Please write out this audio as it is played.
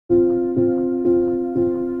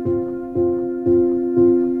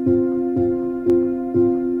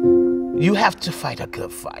You have to fight a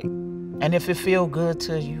good fight. And if it feels good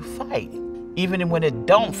to you, fight. Even when it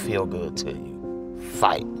don't feel good to you,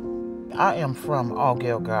 fight. I am from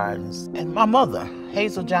Altgeld Gardens, and my mother,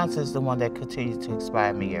 Hazel Johnson, is the one that continues to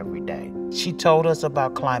inspire me every day. She told us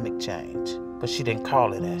about climate change, but she didn't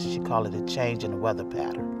call it that. She called it a change in the weather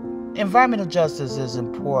pattern. Environmental justice is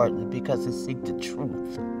important because it seeks the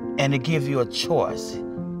truth, and it gives you a choice.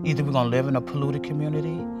 Either we're gonna live in a polluted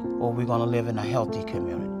community, or we're gonna live in a healthy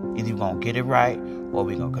community. Either we're gonna get it right, or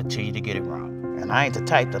we're gonna continue to get it wrong. And I ain't the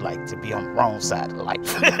type to like to be on the wrong side of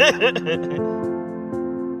life.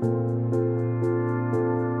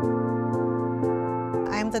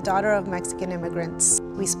 I'm the daughter of Mexican immigrants.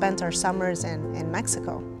 We spent our summers in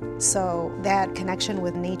Mexico. So that connection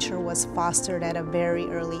with nature was fostered at a very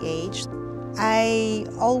early age. I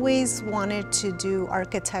always wanted to do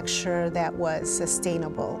architecture that was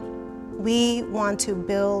sustainable. We want to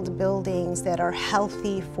build buildings that are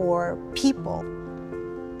healthy for people.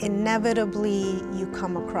 Inevitably, you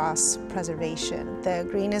come across preservation. The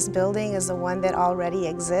greenest building is the one that already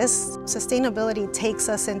exists. Sustainability takes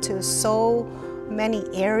us into so many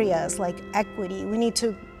areas like equity. We need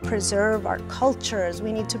to preserve our cultures.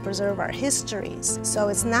 We need to preserve our histories. So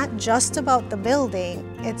it's not just about the building.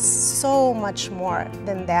 It's so much more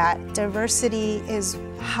than that. Diversity is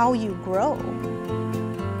how you grow.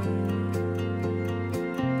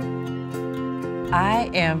 I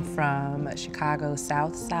am from Chicago's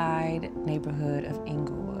South Side neighborhood of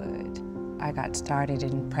Inglewood. I got started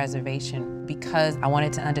in preservation because I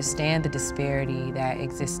wanted to understand the disparity that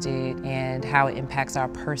existed and how it impacts our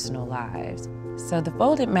personal lives. So the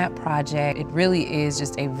Folded Map Project, it really is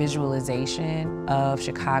just a visualization of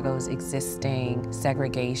Chicago's existing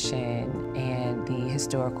segregation and the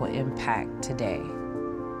historical impact today.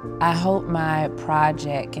 I hope my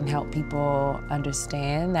project can help people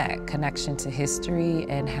understand that connection to history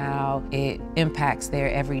and how it impacts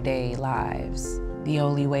their everyday lives. The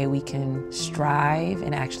only way we can strive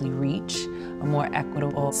and actually reach a more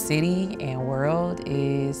equitable city and world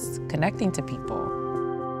is connecting to people.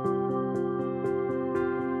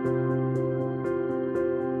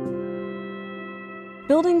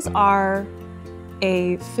 Buildings are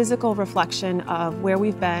a physical reflection of where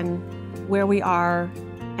we've been, where we are,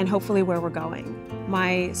 and hopefully where we're going.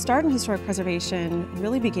 My start in historic preservation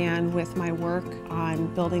really began with my work on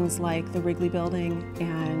buildings like the Wrigley Building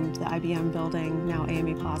and the IBM Building, now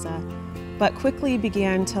AME Plaza, but quickly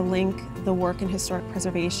began to link the work in historic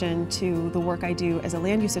preservation to the work I do as a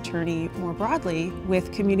land use attorney more broadly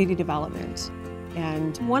with community development.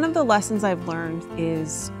 And one of the lessons I've learned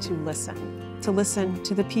is to listen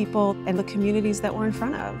to the people and the communities that we're in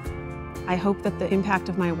front of. I hope that the impact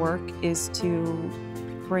of my work is to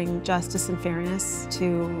bring justice and fairness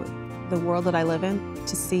to the world that I live in,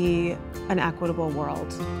 to see an equitable world.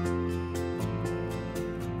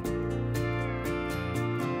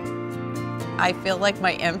 I feel like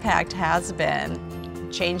my impact has been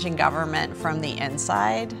changing government from the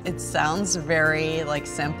inside. It sounds very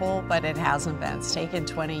simple, but it hasn't been. It's taken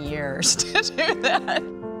 20 years to do that.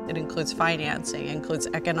 It includes financing, it includes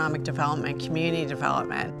economic development, community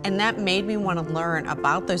development. And that made me want to learn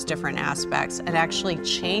about those different aspects and actually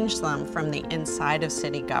change them from the inside of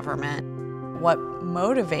city government. What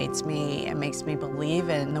motivates me and makes me believe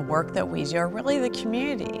in the work that we do are really the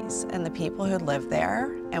communities and the people who live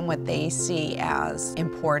there and what they see as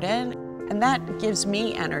important. And that gives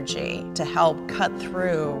me energy to help cut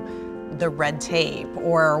through the red tape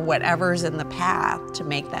or whatever's in the path to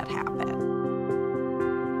make that happen.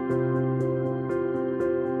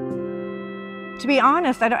 To be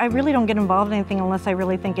honest, I really don't get involved in anything unless I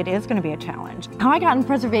really think it is going to be a challenge. How I got in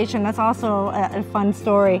preservation, that's also a fun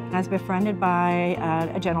story. I was befriended by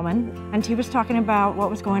a gentleman, and he was talking about what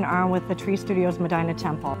was going on with the Tree Studios Medina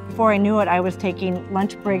Temple. Before I knew it, I was taking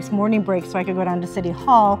lunch breaks, morning breaks, so I could go down to City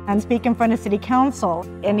Hall and speak in front of City Council.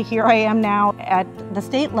 And here I am now at the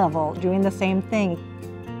state level doing the same thing.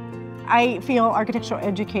 I feel architectural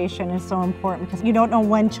education is so important because you don't know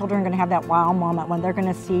when children are going to have that wow moment, when they're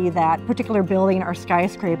going to see that particular building or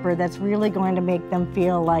skyscraper that's really going to make them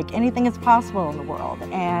feel like anything is possible in the world.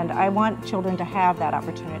 And I want children to have that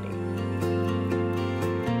opportunity.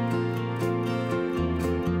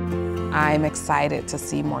 I'm excited to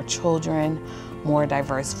see more children, more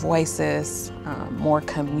diverse voices, more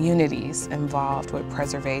communities involved with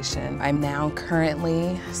preservation. I'm now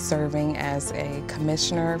currently serving as a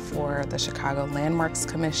commissioner for the Chicago Landmarks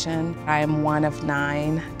Commission. I am one of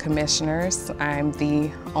 9 commissioners. I'm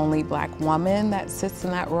the only Black woman that sits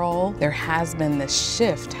in that role. There has been this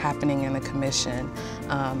shift happening in the commission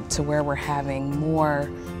to where we're having more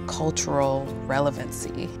cultural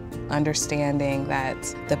relevancy. understanding that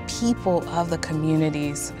the people of the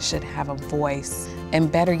communities should have a voice,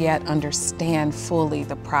 and better yet, understand fully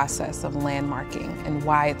the process of landmarking and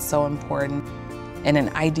why it's so important. In an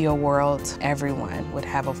ideal world, everyone would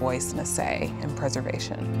have a voice and a say in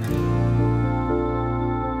preservation.